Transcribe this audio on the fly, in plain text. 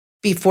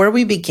Before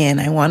we begin,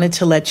 I wanted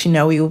to let you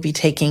know we will be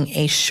taking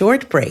a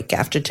short break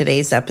after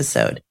today's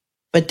episode.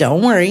 But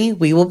don't worry,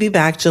 we will be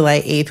back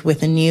July 8th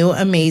with a new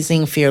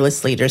amazing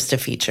Fearless Leaders to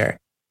feature.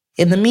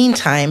 In the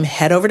meantime,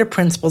 head over to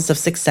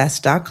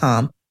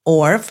principlesofsuccess.com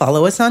or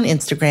follow us on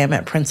Instagram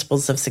at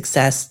Principles of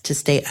Success to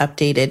stay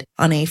updated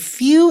on a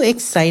few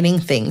exciting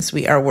things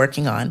we are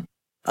working on.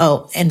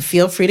 Oh, and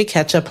feel free to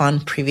catch up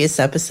on previous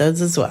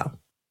episodes as well.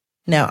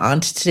 Now on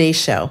to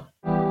today's show.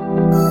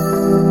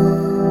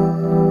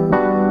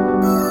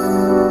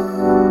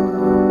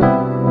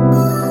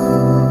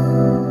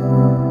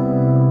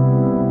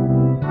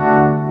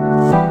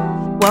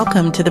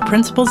 Welcome to the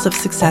Principles of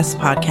Success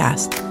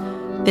podcast.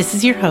 This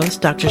is your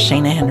host, Dr.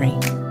 Shana Henry.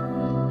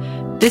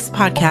 This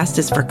podcast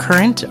is for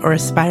current or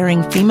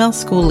aspiring female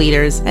school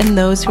leaders and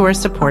those who are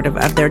supportive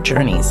of their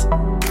journeys.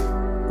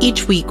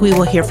 Each week, we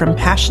will hear from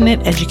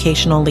passionate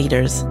educational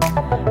leaders.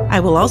 I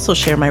will also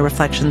share my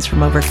reflections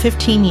from over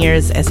 15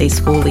 years as a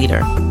school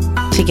leader.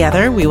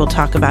 Together, we will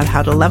talk about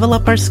how to level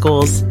up our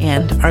schools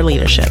and our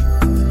leadership.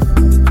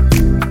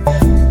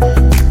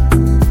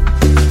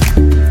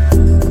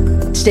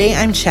 Today,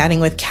 I'm chatting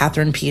with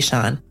Catherine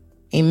Pichon,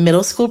 a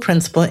middle school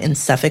principal in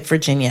Suffolk,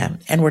 Virginia,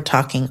 and we're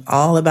talking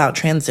all about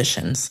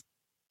transitions.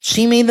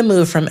 She made the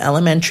move from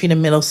elementary to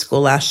middle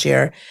school last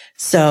year,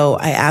 so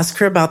I asked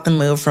her about the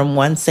move from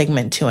one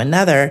segment to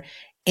another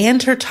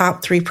and her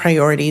top 3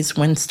 priorities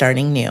when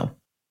starting new.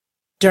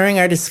 During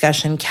our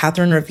discussion,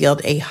 Catherine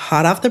revealed a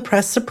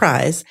hot-off-the-press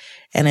surprise,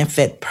 and it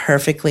fit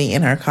perfectly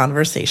in our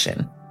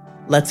conversation.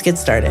 Let's get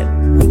started.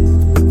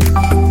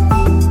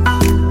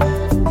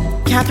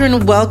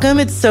 Catherine, welcome.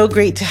 It's so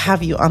great to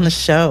have you on the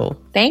show.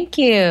 Thank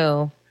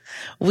you.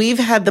 We've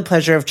had the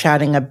pleasure of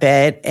chatting a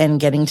bit and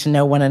getting to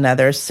know one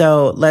another,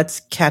 so let's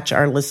catch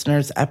our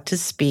listeners up to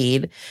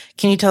speed.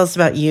 Can you tell us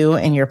about you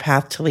and your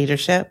path to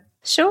leadership?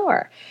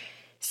 Sure.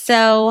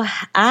 So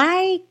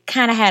I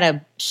kind of had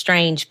a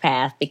strange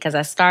path because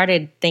I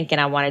started thinking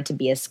I wanted to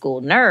be a school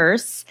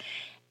nurse.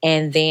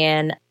 And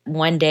then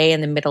one day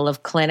in the middle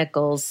of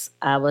clinicals,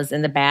 I was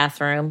in the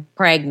bathroom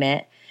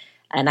pregnant.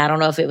 And I don't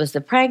know if it was the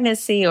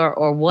pregnancy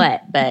or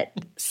what, but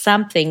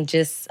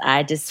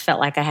I just felt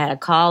like I had a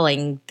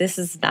calling. This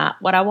is not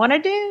what I want to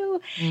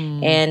do.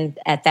 And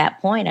at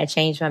that point, I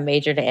changed my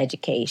major to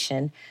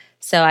education.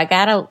 So I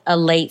got a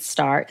late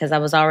start because I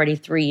was already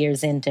 3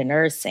 years into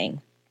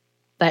nursing,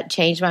 but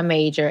changed my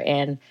major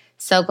and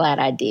so glad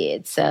I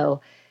did.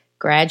 So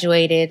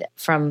graduated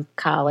from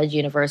college,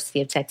 University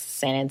of Texas,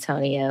 San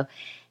Antonio,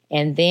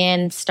 and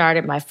then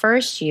started my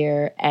first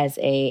year at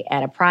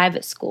a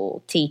private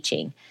school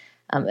teaching.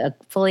 A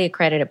fully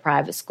accredited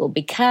private school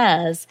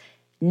because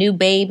new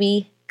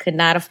baby could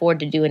not afford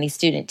to do any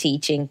student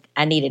teaching.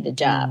 I needed a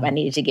job. I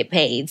needed to get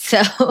paid.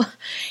 So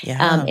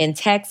in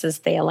Texas,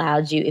 they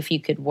allowed you, if you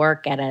could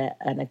work at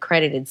an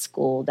accredited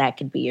school, that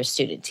could be your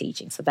student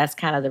teaching. So that's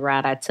kind of the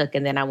route I took.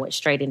 And then I went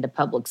straight into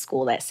public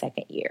school that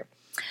second year.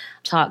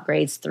 Taught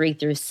grades 3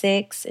 through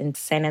 6 in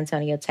San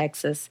Antonio,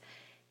 Texas.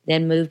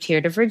 Then moved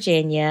here to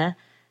Virginia,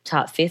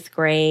 taught 5th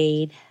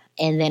grade.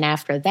 And then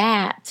after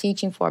that,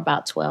 teaching for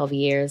about 12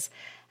 years,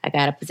 I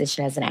got a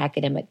position as an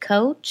academic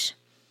coach.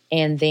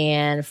 And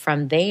then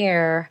from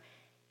there,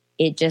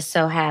 it just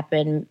so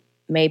happened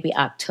maybe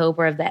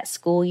October of that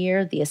school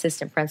year, the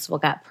assistant principal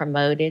got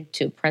promoted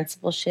to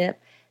principalship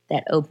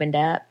that opened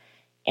up.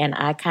 And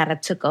I kind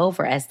of took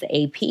over as the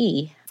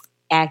AP,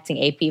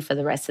 acting AP for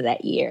the rest of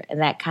that year.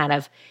 And that kind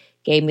of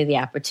gave me the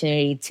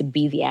opportunity to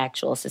be the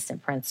actual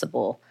assistant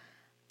principal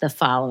the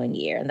following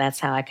year. And that's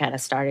how I kind of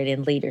started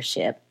in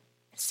leadership.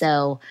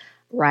 So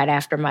right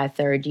after my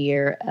 3rd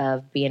year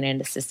of being an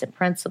assistant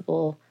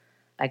principal,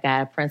 I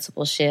got a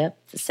principalship,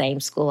 the same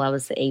school I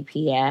was the AP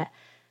at,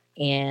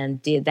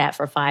 and did that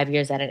for 5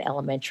 years at an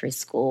elementary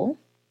school.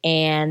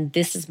 And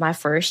this is my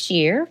first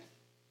year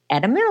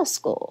at a middle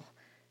school.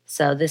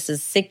 So this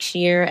is 6th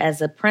year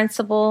as a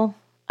principal,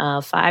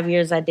 5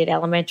 years I did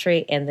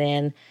elementary, and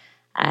then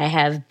I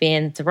have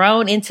been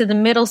thrown into the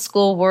middle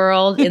school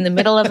world in the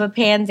middle of a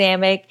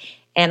pandemic.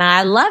 And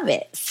I love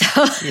it.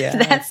 So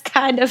that's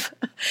kind of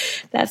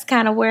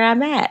where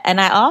I'm at. And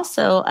I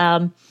also,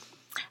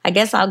 I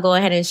guess I'll go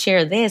ahead and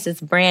share this.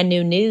 It's brand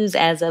new news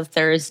as of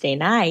Thursday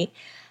night.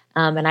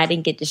 And I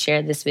didn't get to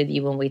share this with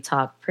you when we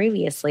talked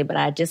previously, but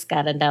I just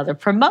got another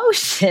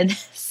promotion.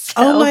 So,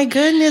 oh my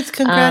goodness,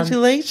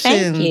 congratulations.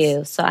 Thank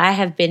you. So I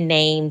have been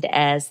named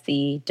as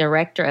the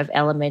Director of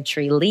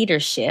Elementary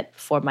Leadership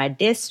for my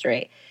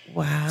district.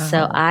 Wow. So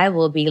I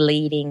will be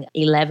leading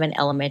 11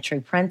 elementary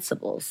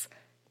principals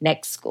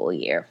next school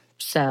year.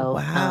 So,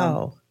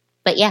 wow.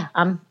 But yeah,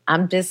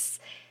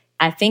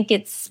 I think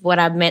it's what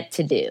I'm meant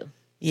to do.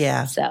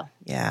 Yeah. So,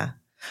 yeah.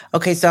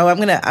 Okay, so I'm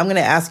gonna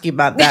ask you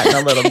about that in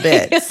a little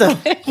bit. So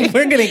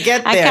we're gonna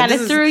get there. I kind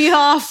of threw you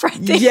off right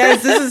there.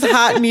 Yes, this is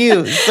hot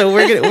news. So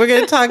we're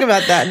gonna talk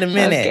about that in a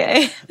minute.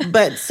 Okay.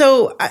 But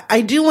so I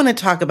do want to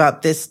talk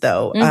about this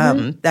though,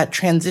 that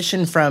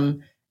transition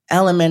from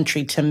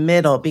elementary to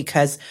middle,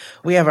 because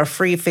we have a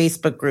free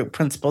Facebook group,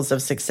 Principles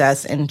of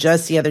Success. And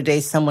just the other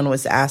day, someone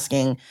was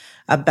asking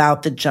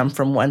about the jump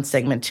from one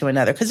segment to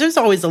another? Because there's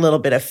always a little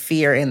bit of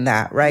fear in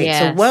that, right?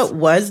 Yes. So what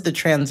was the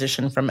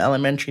transition from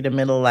elementary to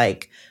middle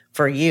like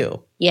for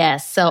you?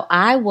 Yes. So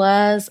I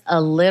will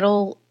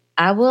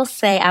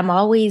say I'm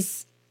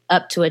always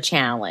up to a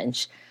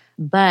challenge,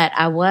 but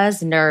I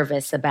was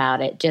nervous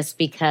about it just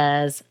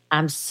because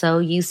I'm so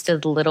used to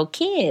the little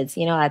kids.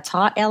 I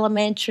taught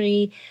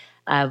elementary.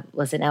 I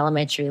was an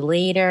elementary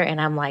leader,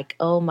 and I'm like,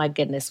 oh my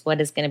goodness,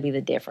 what is going to be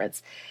the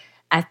difference?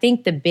 I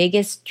think the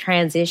biggest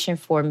transition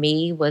for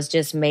me was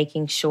just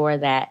making sure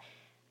that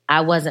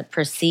I wasn't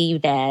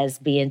perceived as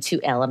being too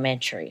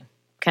elementary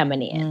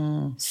coming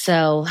in.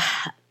 So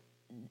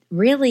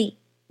really,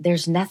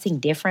 there's nothing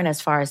different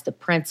as far as the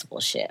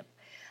principalship.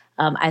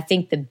 I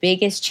think the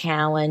biggest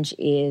challenge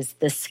is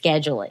the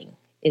scheduling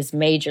is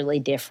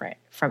majorly different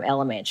from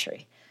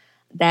elementary.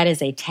 That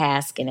is a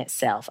task in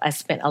itself. I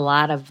spent a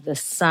lot of the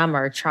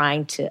summer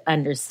trying to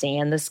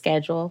understand the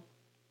schedule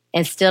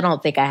and still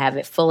don't think I have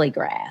it fully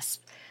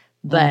grasped.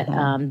 But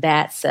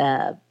that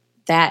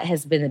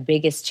has been the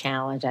biggest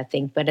challenge, I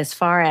think. But as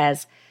far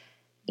as,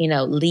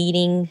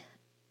 leading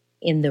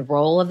in the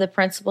role of the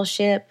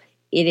principalship,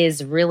 it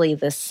is really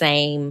the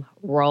same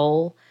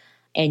role.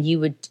 And you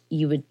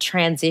would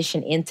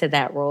transition into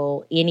that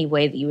role any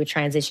way that you would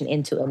transition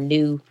into a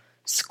new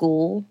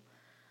school.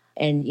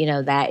 And,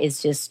 that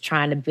is just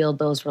trying to build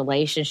those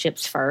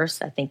relationships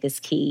first, I think is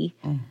key.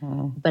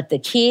 But the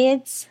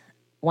kids,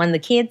 when the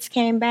kids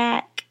came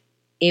back,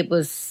 it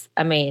was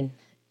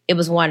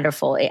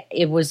wonderful.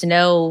 There was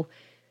no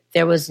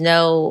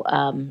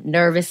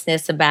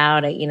nervousness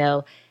about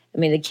it.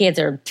 The kids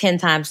are 10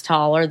 times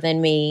taller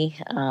than me,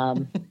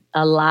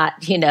 a lot,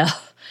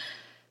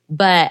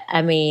 but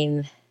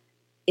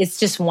it's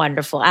just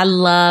wonderful. I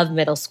love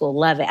middle school,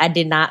 love it. I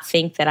did not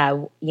think that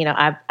I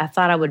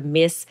thought I would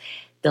miss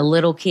the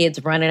little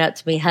kids running up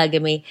to me,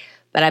 hugging me.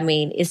 But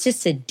it's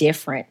just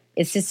different,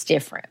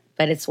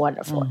 but it's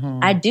wonderful.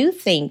 I do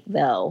think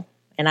though,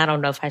 and I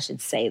don't know if I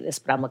should say this,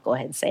 but I'm going to go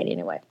ahead and say it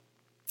anyway.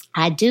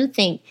 I do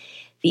think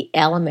the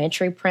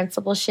elementary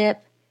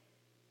principalship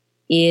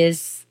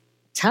is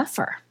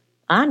tougher,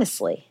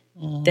 honestly,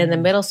 than the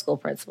middle school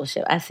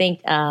principalship. I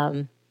think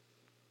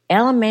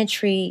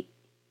elementary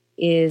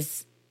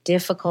is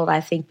difficult,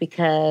 I think,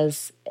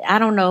 because I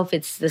don't know if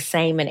it's the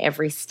same in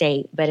every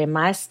state, but in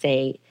my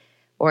state,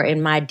 or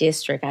in my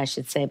district, I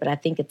should say, but I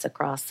think it's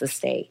across the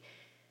state.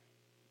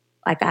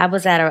 Like I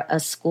was at a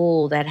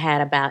school that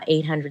had about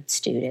 800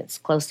 students,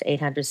 close to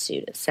 800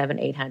 students,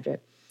 800.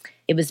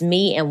 It was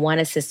me and one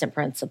assistant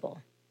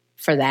principal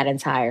for that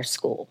entire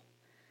school.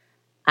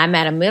 I'm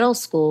at a middle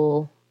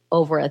school,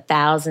 over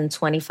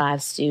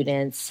 1,025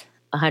 students,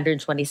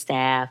 120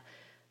 staff.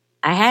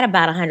 I had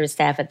about 100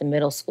 staff at the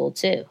middle school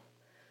too.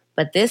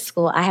 But this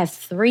school, I have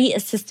 3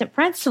 assistant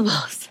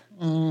principals.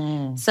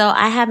 So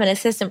I have an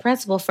assistant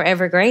principal for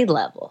every grade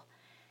level.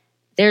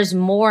 There's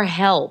more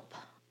help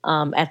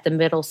at the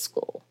middle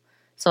school.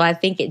 So I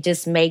think it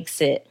just makes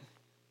it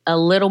a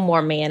little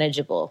more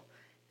manageable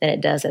than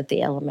it does at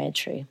the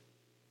elementary.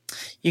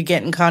 You're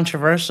getting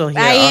controversial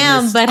here. I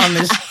am, but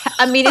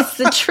it's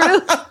the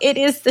truth. It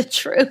is the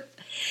truth.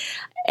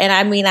 And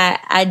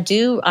I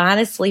do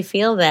honestly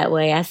feel that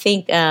way. I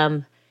think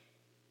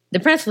the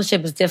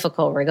principalship is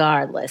difficult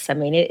regardless.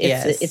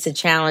 It's a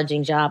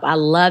challenging job. I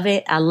love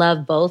it. I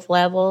love both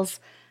levels.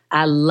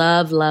 I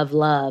love, love,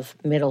 love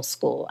middle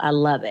school. I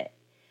love it.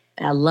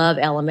 I love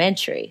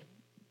elementary.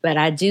 But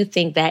I do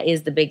think that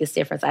is the biggest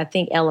difference. I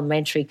think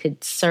elementary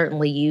could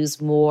certainly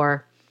use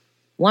more.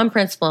 One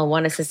principal and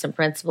one assistant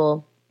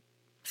principal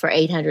for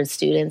 800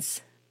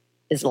 students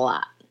is a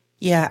lot.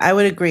 Yeah, I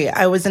would agree.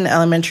 I was an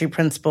elementary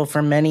principal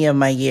for many of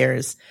my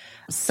years,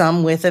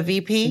 some with a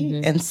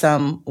VP and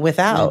some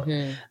without.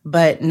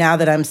 But now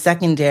that I'm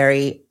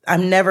secondary,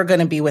 I'm never going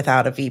to be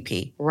without a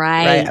VP.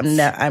 Right.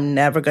 I'm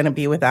never going to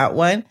be without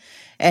one.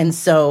 And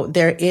so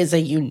there is a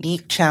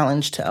unique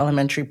challenge to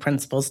elementary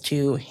principals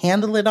to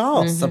handle it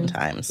all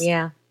sometimes.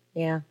 Yeah.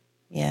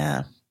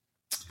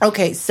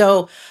 Okay,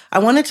 so I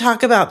want to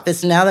talk about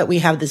this now that we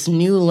have this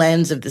new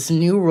lens of this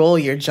new role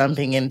you're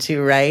jumping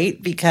into, right?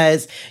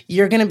 Because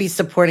you're going to be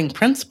supporting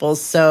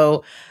principals.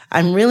 So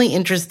I'm really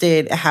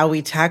interested how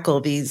we tackle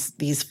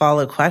these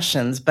follow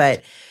questions.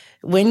 But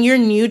when you're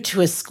new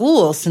to a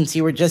school, since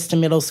you were just a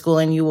middle school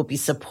and you will be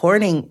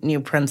supporting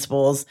new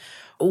principals,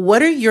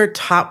 what are your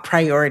top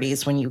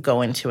priorities when you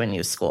go into a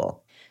new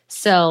school?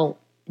 So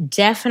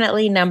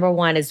definitely number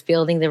one is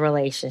building the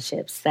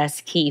relationships. That's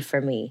key for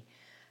me.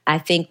 I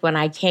think when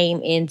I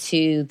came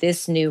into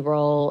this new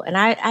role, and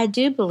I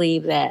do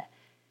believe that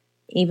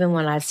even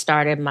when I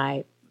started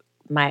my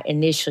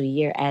initial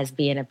year as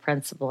being a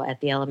principal at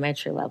the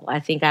elementary level,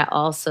 I think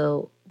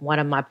one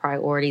of my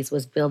priorities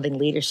was building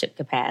leadership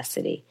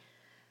capacity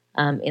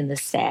in the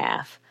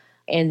staff.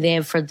 And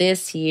then for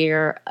this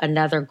year,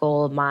 another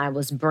goal of mine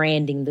was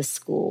branding the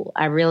school.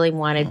 I really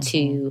wanted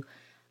to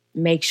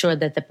make sure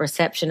that the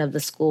perception of the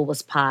school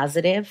was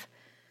positive.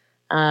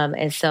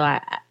 And so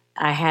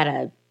I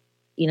had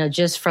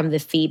just from the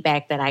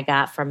feedback that I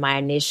got from my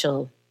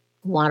initial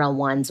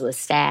one-on-ones with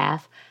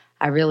staff,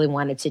 I really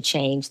wanted to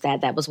change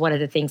that. That was one of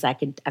the things I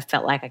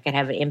felt like I could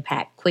have an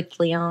impact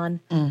quickly on.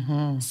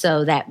 Mm-hmm.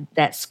 So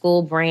that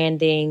school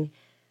branding,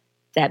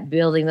 that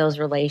building those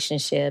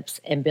relationships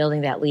and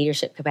building that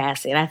leadership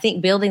capacity. And I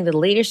think building the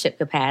leadership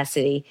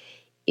capacity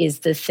is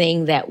the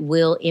thing that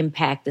will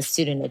impact the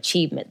student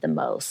achievement the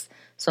most.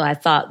 So I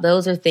thought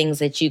those are things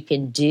that you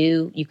can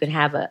do, you can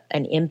have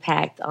an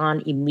impact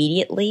on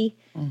immediately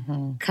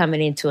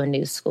coming into a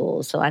new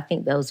school. So I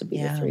think those would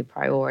be the 3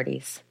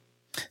 priorities.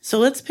 So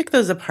let's pick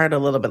those apart a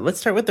little bit.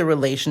 Let's start with the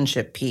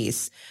relationship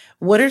piece.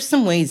 What are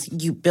some ways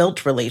you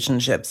built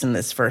relationships in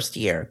this first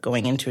year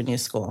going into a new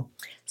school?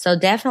 So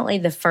definitely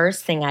the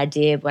first thing I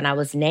did when I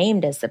was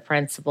named as the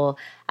principal,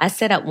 I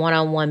set up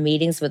one-on-one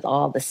meetings with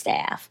all the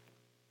staff.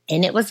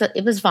 And it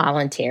was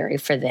voluntary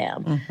for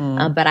them,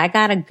 but I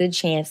got a good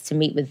chance to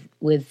meet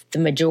with the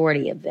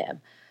majority of them.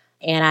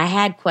 And I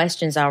had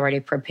questions already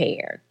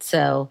prepared.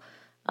 So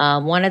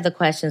one of the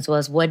questions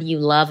was, what do you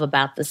love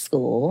about the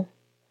school?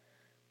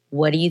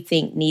 What do you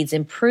think needs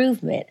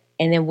improvement?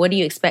 And then what do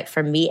you expect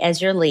from me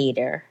as your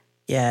leader?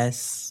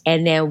 Yes.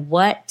 And then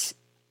what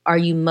are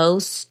you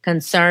most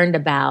concerned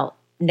about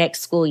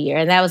next school year?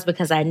 And that was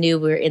because I knew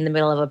we were in the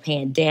middle of a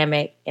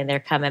pandemic and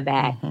they're coming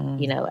back,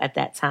 at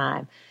that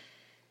time.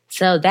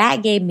 So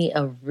that gave me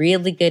a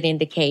really good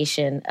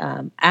indication.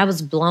 I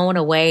was blown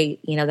away,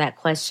 that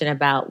question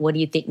about what do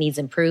you think needs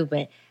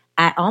improvement?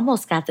 I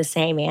almost got the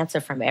same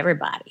answer from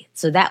everybody.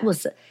 So that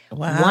was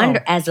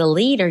wonder. As a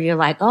leader, you're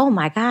like, oh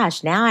my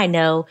gosh, now I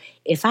know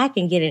if I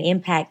can get an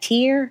impact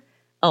here,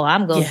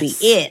 I'm going to be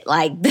it.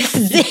 Like, this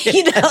is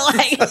it,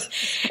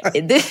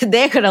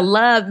 they're going to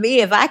love me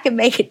if I can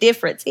make a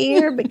difference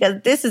here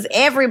because this is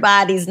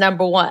everybody's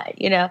number one,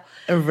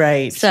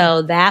 Right.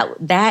 So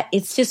that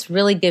it's just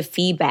really good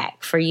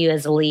feedback for you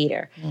as a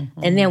leader.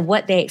 And then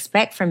what they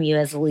expect from you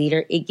as a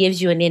leader, it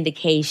gives you an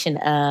indication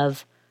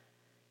of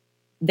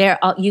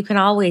you can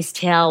always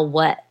tell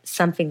what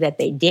something that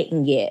they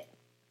didn't get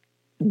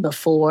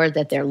before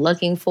that they're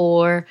looking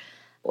for,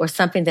 or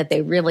something that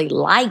they really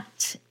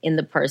liked in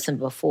the person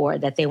before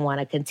that they want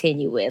to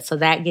continue with. So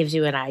that gives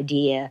you an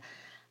idea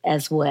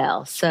as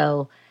well.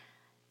 So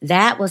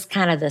that was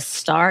kind of the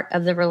start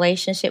of the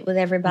relationship with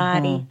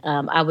everybody.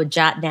 I would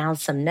jot down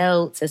some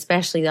notes,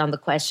 especially on the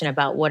question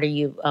about what are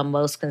you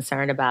most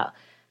concerned about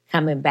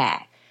coming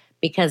back,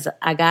 because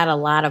I got a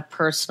lot of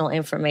personal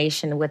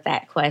information with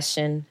that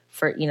question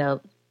for,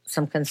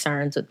 some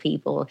concerns with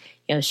people,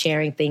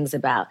 sharing things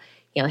about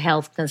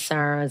health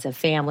concerns and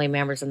family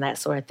members and that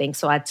sort of thing.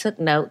 So I took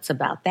notes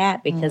about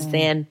that because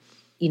then,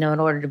 in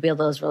order to build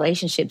those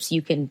relationships,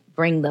 you can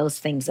bring those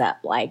things up,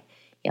 like,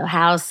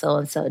 how's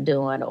so-and-so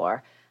doing,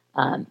 or,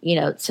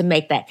 to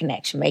make that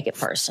connection, make it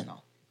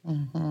personal.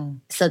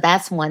 So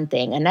that's one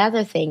thing.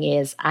 Another thing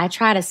is I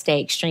try to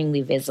stay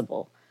extremely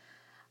visible.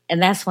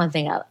 And that's one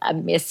thing I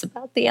miss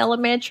about the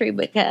elementary,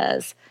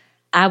 because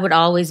I would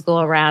always go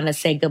around and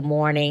say good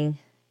morning,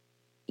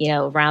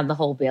 around the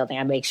whole building.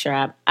 I make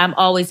sure I'm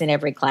always in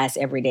every class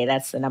every day.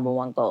 That's the number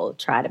one goal,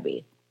 try to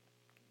be.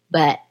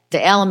 But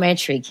the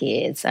elementary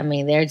kids,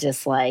 they're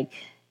just like,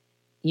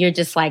 you're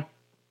just like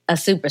a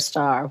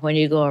superstar when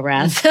you go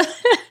around.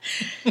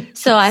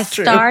 So I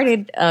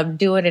started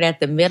doing it at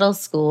the middle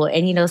school.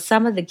 And,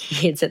 some of the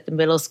kids at the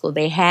middle school,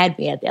 they had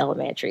me at the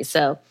elementary.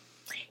 So,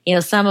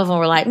 some of them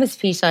were like, Miss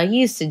Peashaw, you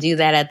used to do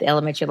that at the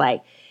elementary.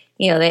 Like,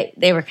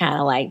 they were kind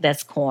of like,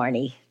 that's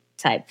corny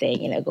type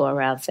thing, go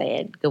around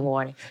saying good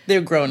morning. They're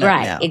grown up now.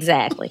 Right,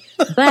 exactly.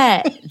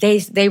 But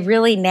they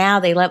really now,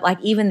 they love, like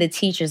even the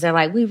teachers, they're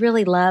like, we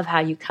really love how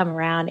you come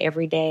around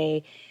every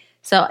day.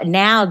 So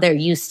now they're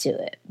used to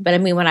it. But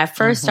when I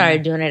first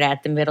started doing it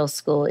at the middle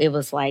school, it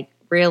was like,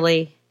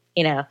 really,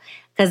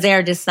 because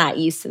they're just not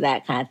used to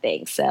that kind of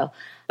thing. So,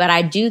 but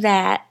I do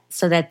that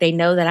so that they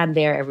know that I'm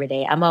there every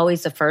day. I'm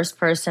always the first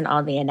person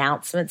on the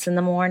announcements in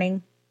the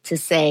morning to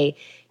say,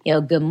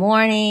 good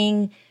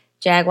morning,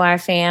 Jaguar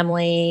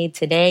family,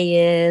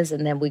 today is,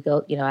 and then we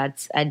go,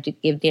 I do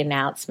give the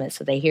announcement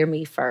so they hear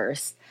me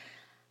first.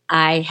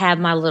 I have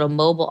my little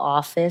mobile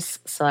office,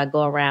 so I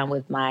go around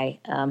with my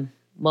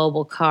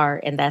mobile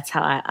cart, and that's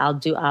how I'll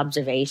do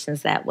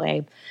observations that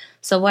way.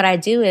 So what I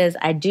do is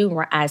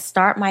I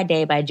start my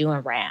day by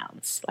doing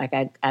rounds. Like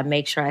I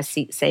make sure I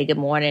say good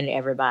morning to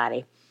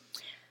everybody.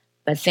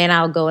 But then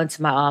I'll go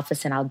into my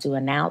office and I'll do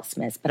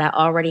announcements. But I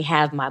already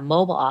have my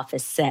mobile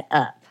office set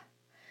up.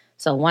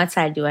 So once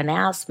I do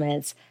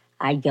announcements,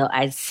 I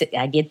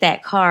get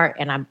that cart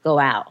and I go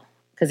out.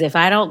 Because if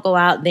I don't go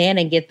out then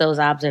and get those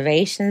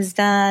observations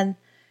done,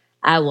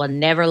 I will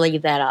never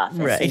leave that office.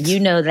 Right. And you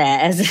know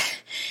that as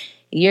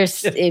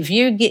if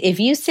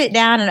you sit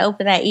down and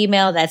open that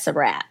email, that's a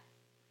wrap.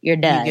 You're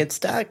done. You get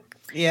stuck.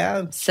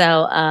 Yeah.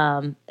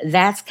 So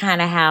that's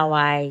kind of how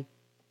I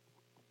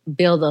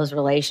build those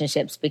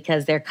relationships,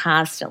 because they're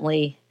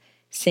constantly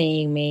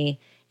seeing me.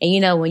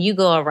 And, when you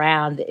go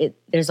around,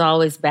 there's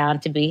always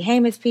bound to be, hey,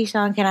 Miss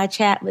Peashaw, can I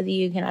chat with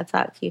you? Can I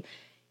talk to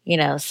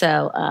you?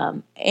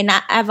 So, and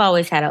I've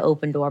always had an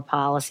open door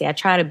policy. I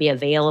try to be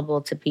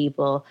available to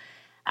people.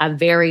 I'm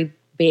very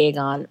big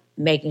on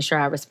making sure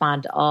I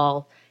respond to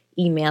all,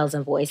 emails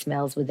and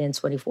voicemails within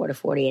 24 to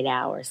 48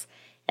 hours.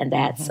 And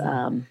that's,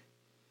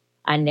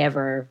 I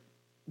never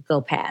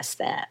go past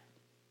that.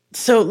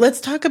 So let's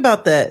talk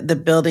about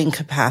the building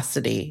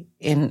capacity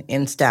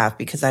in staff,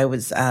 because I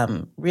was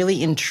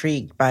really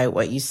intrigued by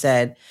what you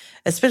said,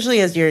 especially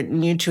as you're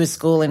new to a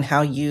school and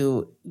how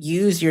you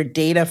use your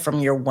data from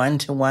your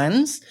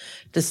one-to-ones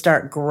to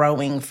start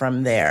growing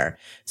from there.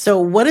 So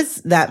what does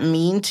that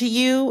mean to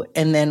you?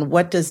 And then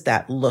what does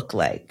that look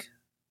like?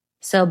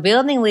 So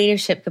building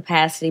leadership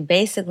capacity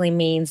basically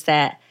means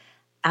that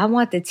I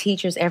want the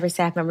teachers, every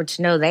staff member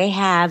to know they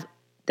have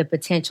the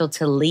potential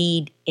to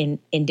lead in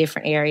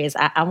different areas.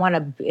 I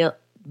want to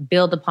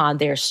build upon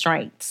their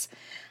strengths.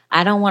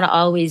 I don't want to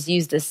always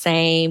use the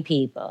same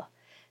people,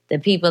 the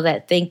people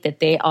that think that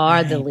they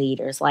are the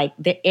leaders. Like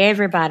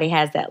everybody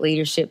has that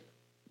leadership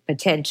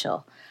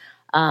potential.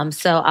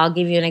 So I'll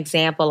give you an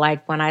example.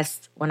 Like when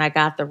I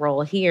got the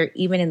role here,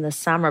 even in the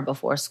summer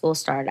before school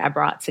started, I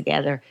brought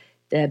together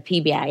the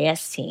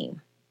PBIS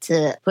team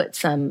to put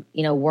some,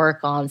 work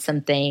on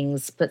some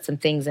things, put some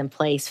things in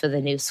place for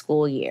the new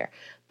school year.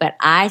 But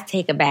I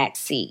take a back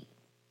seat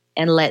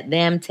and let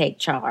them take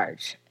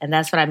charge. And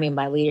that's what I mean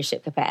by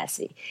leadership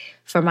capacity.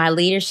 For my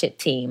leadership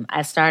team,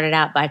 I started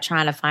out by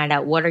trying to find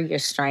out, what are your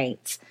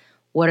strengths?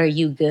 What are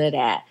you good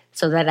at?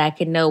 So that I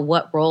can know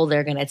what role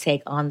they're going to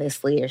take on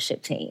this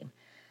leadership team.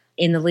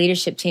 In the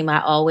leadership team,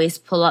 I always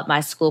pull up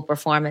my school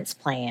performance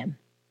plan.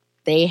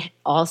 They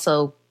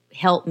also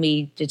help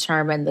me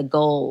determine the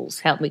goals,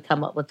 help me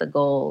come up with the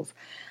goals.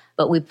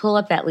 But we pull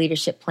up that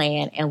leadership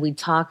plan and we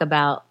talk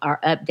about our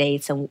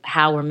updates and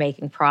how we're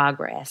making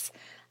progress.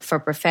 For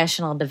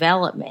professional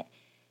development,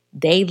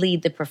 they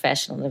lead the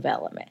professional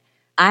development.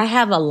 I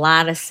have a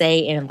lot of say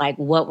in like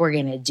what we're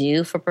going to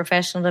do for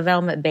professional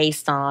development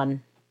based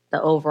on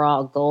the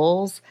overall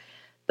goals.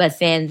 But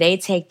then they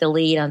take the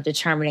lead on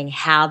determining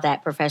how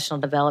that professional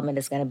development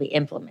is going to be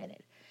implemented.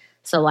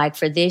 So like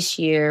for this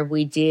year,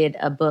 we did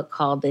a book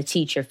called The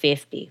Teacher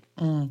 50.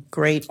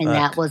 Great book. And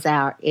that was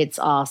it's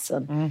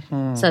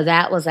awesome. So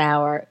that was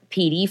our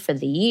PD for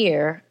the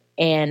year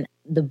and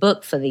the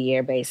book for the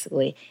year,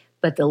 basically.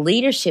 But the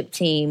leadership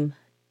team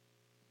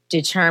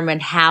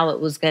determined how it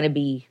was going to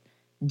be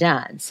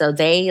done. So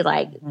they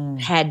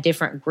had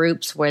different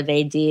groups where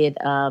they did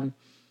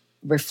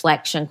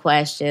reflection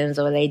questions,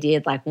 or they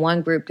did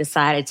one group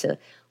decided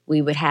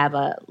we would have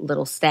a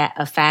little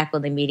a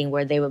faculty meeting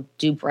where they would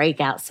do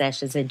breakout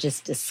sessions and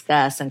just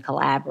discuss and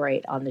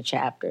collaborate on the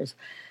chapters.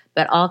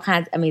 But all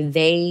kinds,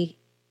 they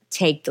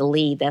take the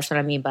lead. That's what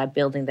I mean by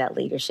building that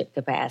leadership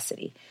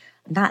capacity,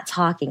 not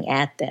talking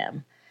at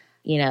them,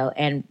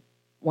 and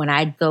when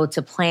I go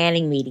to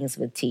planning meetings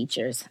with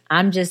teachers,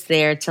 I'm just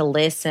there to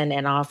listen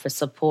and offer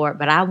support,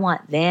 but I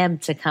want them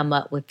to come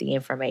up with the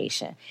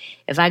information.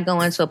 If I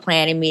go into a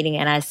planning meeting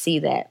and I see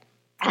that,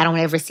 I don't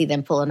ever see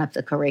them pulling up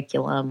the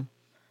curriculum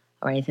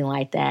or anything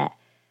like that.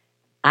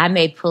 I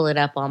may pull it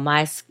up on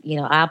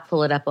I'll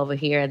pull it up over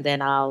here and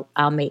then I'll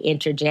may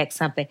interject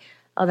something.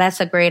 Oh, that's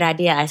a great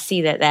idea. I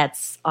see that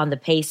that's on the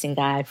pacing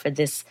guide for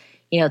this,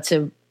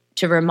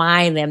 to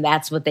remind them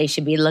that's what they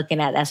should be looking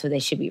at. That's what they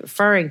should be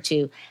referring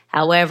to.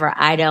 However,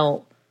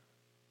 I'm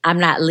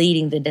not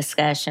leading the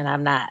discussion.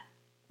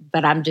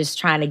 But I'm just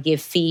trying to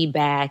give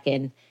feedback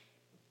and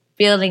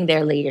building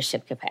their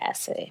leadership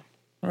capacity.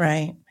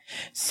 Right.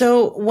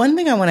 So one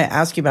thing I want to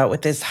ask you about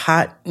with this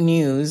hot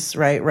news,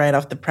 right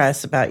off the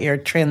press about your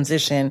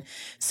transition.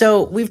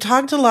 So we've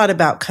talked a lot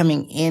about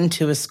coming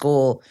into a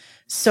school.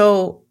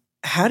 So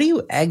how do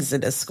you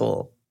exit a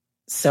school?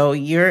 So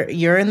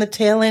you're in the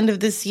tail end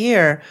of this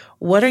year.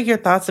 What are your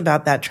thoughts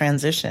about that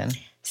transition?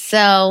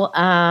 So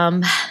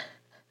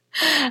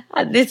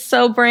it's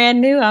so brand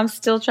new. I'm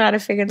still trying to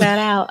figure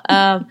that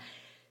out.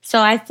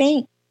 So I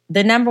think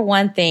the number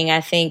one thing,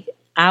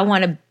 I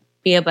want to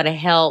be able to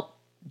help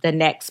the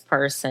next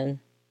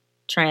person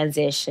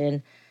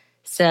transition.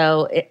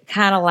 So it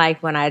kind of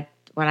like when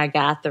I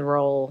got the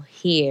role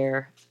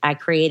here, I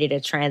created a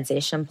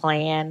transition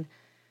plan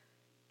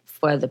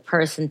for the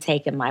person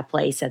taking my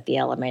place at the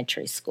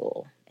elementary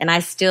school. And I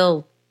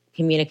still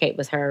communicate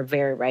with her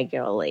very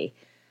regularly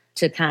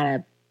to kind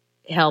of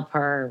help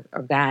her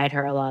or guide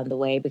her along the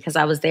way because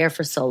I was there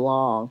for so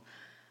long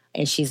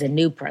and she's a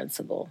new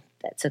principal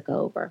that took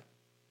over.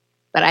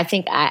 But I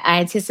think I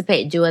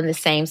anticipate doing the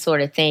same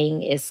sort of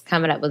thing, is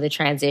coming up with a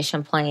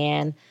transition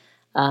plan.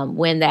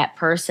 When that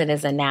person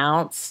is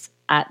announced,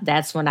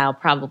 that's when I'll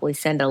probably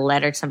send a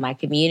letter to my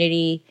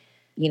community,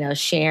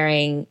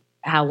 sharing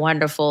how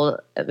wonderful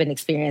of an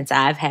experience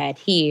I've had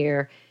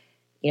here,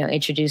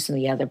 introducing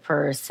the other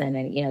person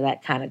and,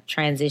 that kind of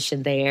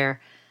transition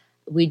there.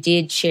 We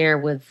did share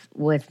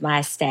with my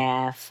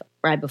staff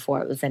right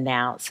before it was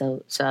announced.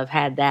 So I've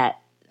had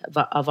that.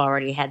 I've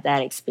already had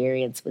that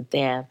experience with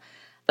them.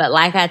 But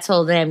like I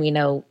told them,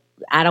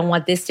 I don't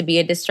want this to be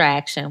a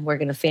distraction. We're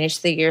going to finish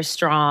the year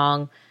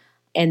strong.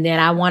 And then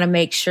I want to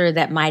make sure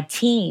that my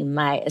team,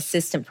 my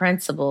assistant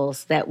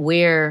principals, that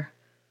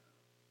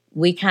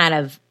we kind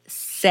of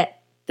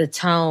set the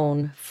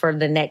tone for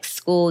the next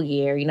school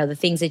year. The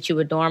things that you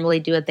would normally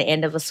do at the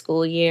end of a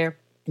school year.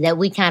 that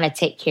we kind of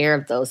take care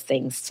of those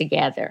things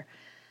together,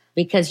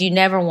 because you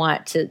never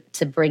want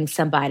to bring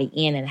somebody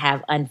in and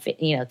have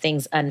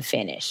things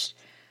unfinished.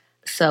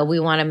 So we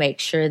want to make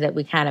sure that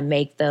we kind of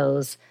make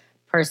those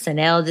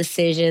personnel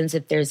decisions.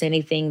 If there's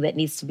anything that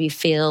needs to be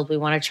filled, we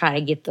want to try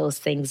to get those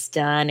things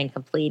done and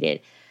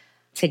completed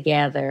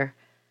together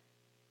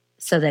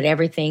so that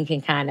everything can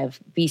kind of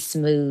be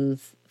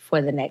smooth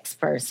for the next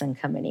person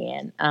coming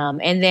in.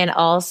 And then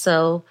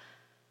also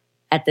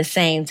at the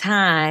same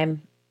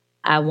time,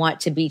 I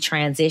want to be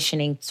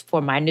transitioning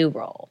for my new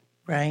role.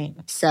 Right.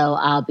 So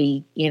I'll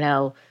be,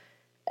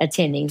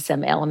 attending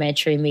some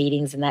elementary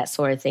meetings and that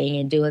sort of thing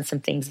and doing some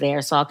things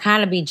there. So I'll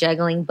kind of be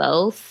juggling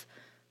both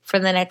for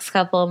the next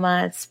couple of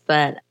months.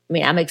 But I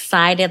mean, I'm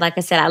excited. Like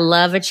I said, I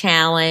love a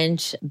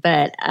challenge,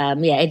 but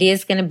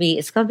it's going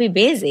to be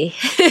busy.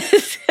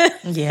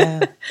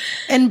 Yeah.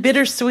 And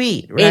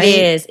bittersweet, right?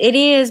 It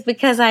is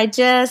because I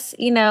just,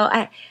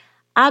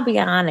 I'll be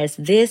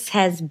honest, this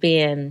has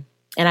been,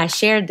 and I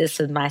shared this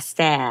with my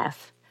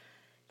staff,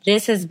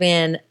 this has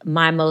been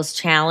my most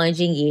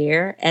challenging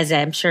year, as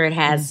I'm sure it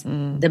has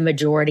the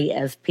majority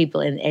of people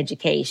in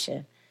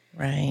education.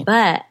 Right.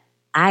 But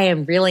I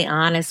am really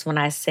honest when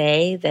I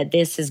say that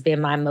this has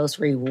been my most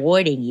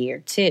rewarding year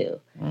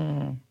too.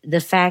 The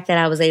fact that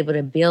I was able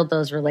to build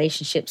those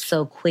relationships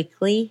so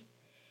quickly,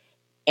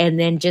 and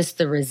then just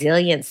the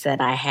resilience that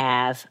I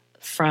have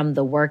from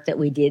the work that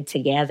we did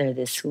together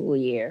this school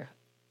year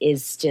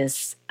is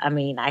just,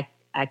 I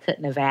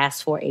couldn't have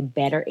asked for a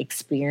better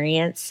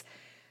experience.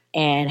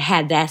 And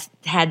had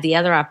the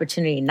other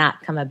opportunity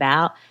not come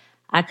about,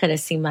 I could have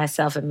seen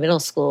myself in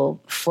middle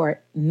school for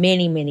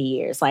many, many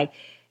years. Like,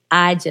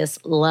 I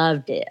just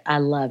loved it. I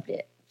loved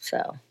it.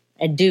 So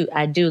I do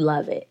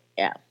love it.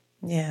 Yeah.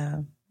 Yeah.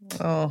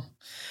 Oh,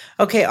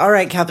 okay. All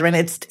right, Catherine,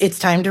 it's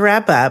time to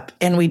wrap up,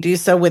 and we do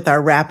so with our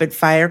rapid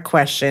fire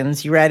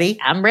questions. You ready?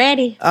 I'm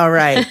ready. All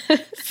right.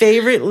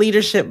 Favorite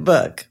leadership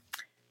book?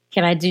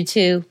 Can I do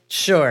two?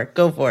 Sure.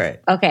 Go for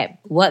it. Okay.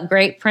 What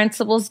Great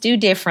Principals Do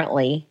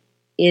Differently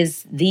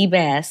is the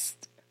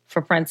best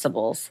for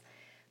principals.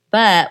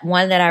 But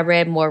one that I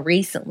read more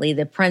recently,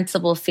 The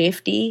Principal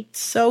 50.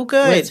 So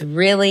good. Was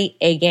really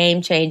a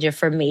game changer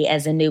for me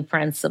as a new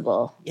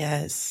principal.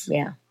 Yes.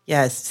 Yeah.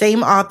 Yes.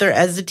 Same author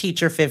as The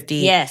Teacher 50.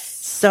 Yes.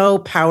 So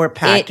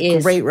power-packed. It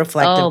is. Great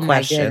reflective my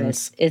questions.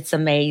 Goodness. It's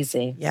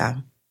amazing. Yeah.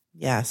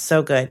 Yeah.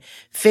 So good.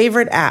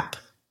 Favorite app?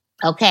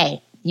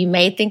 Okay. You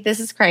may think this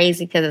is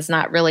crazy because it's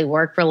not really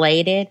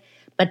work-related,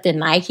 but the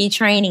Nike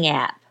training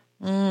app.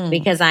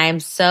 Because I am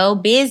so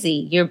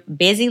busy. You're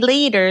busy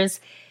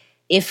leaders.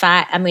 If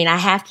I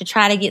have to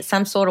try to get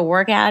some sort of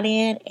workout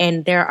in,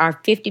 and there are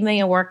 50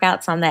 million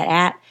workouts on that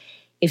app.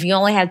 If you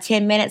only have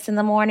 10 minutes in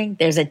the morning,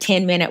 there's a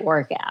 10-minute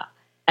workout.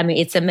 I mean,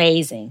 it's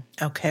amazing.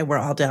 Okay, we're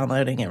all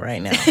downloading it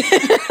right now.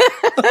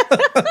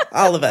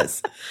 All of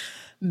us.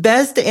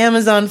 Best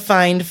Amazon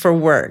find for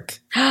work?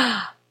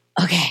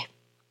 Okay.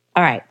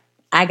 All right.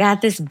 I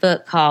got this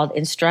book called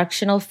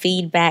Instructional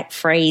Feedback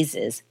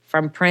Phrases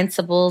from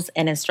Principals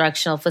and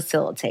Instructional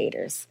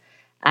Facilitators.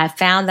 I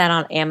found that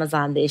on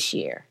Amazon this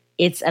year.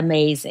 It's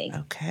amazing.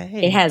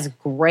 Okay. It has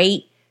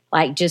great,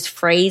 just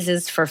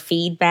phrases for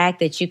feedback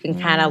that you can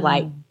kind of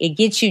it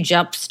gets you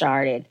jump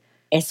started,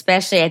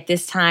 especially at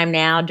this time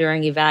now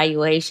during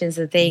evaluations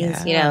and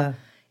things,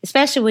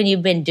 especially when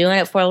you've been doing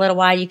it for a little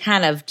while, you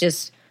kind of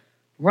just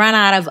run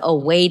out of a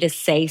way to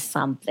say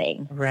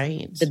something.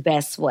 Right. The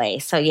best way.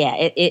 So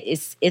yeah,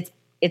 it's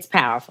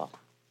powerful.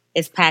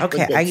 It's packed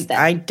with good stuff.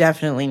 I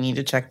definitely need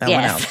to check that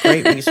one out.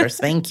 Great resource.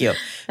 Thank you.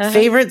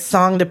 Favorite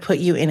song to put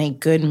you in a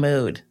good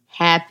mood?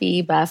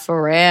 Happy by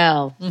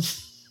Pharrell.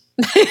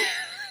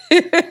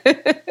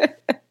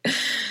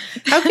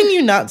 How can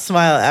you not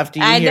smile after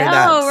you hear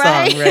that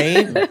song,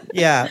 right?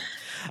 Yeah.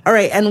 All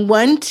right. And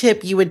one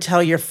tip you would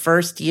tell your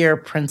first year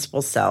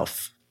principal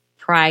self?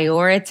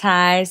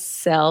 Prioritize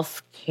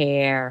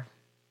self-care.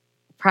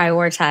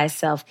 Prioritize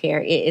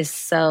self-care. It is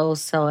so,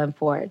 so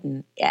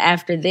important.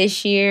 After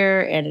this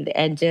year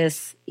and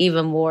just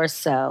even more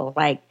so,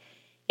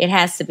 it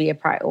has to be a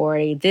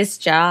priority. This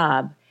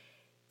job,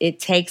 it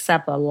takes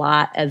up a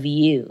lot of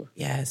you.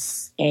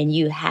 Yes. And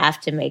you have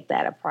to make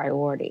that a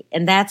priority.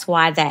 And that's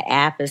why that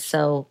app is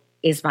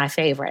my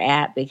favorite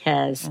app,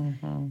 because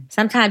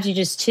sometimes you're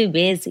just too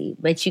busy,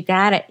 but you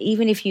gotta,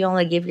 even if you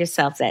only give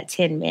yourself that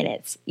 10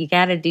 minutes, you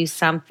gotta do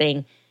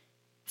something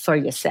for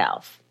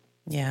yourself.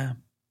 Yeah.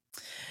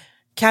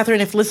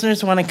 Catherine, if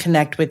listeners want to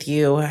connect with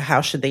you, how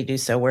should they do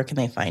so? Where can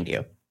they find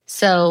you?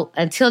 So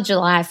until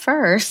July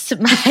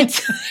 1st,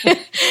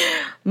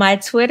 my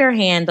Twitter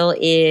handle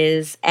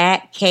is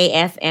at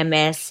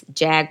KFMS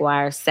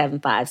Jaguar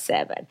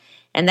 757.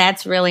 And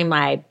that's really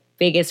my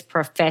biggest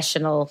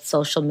professional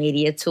social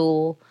media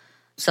tool.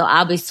 So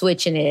I'll be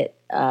switching it,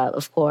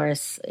 of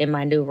course, in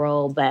my new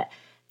role, but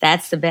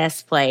that's the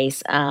best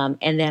place. And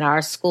then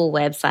our school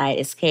website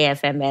is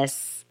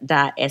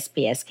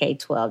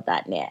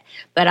kfms.spsk12.net.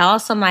 But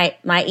also my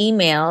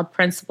email,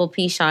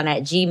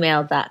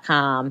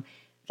 principalpishon@gmail.com,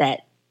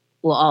 that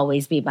will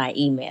always be my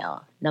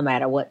email, no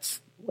matter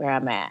where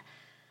I'm at.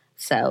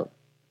 So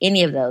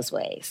any of those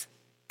ways.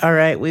 All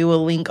right. We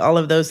will link all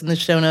of those in the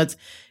show notes.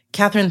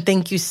 Catherine,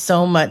 thank you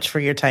so much for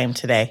your time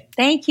today.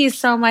 Thank you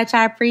so much.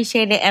 I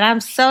appreciate it. And I'm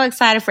so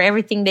excited for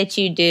everything that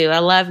you do. I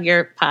love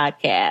your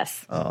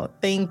podcast. Oh,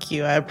 thank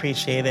you. I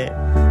appreciate it.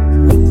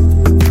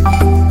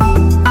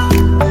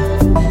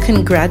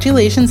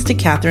 Congratulations to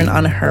Catherine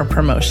on her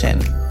promotion.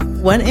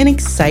 What an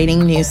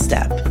exciting new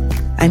step.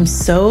 I'm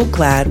so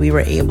glad we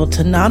were able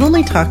to not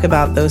only talk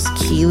about those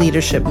key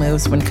leadership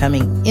moves when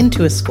coming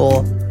into a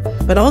school,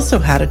 but also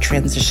how to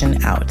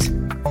transition out.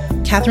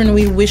 Catherine,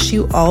 we wish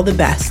you all the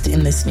best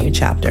in this new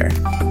chapter.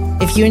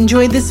 If you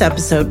enjoyed this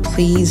episode,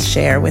 please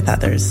share with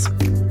others.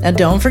 Now,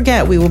 don't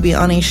forget, we will be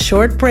on a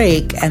short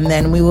break, and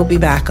then we will be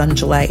back on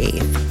July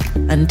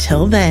 8th.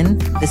 Until then,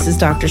 this is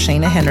Dr.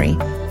 Shana Henry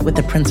with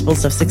the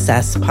Principles of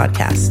Success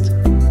podcast.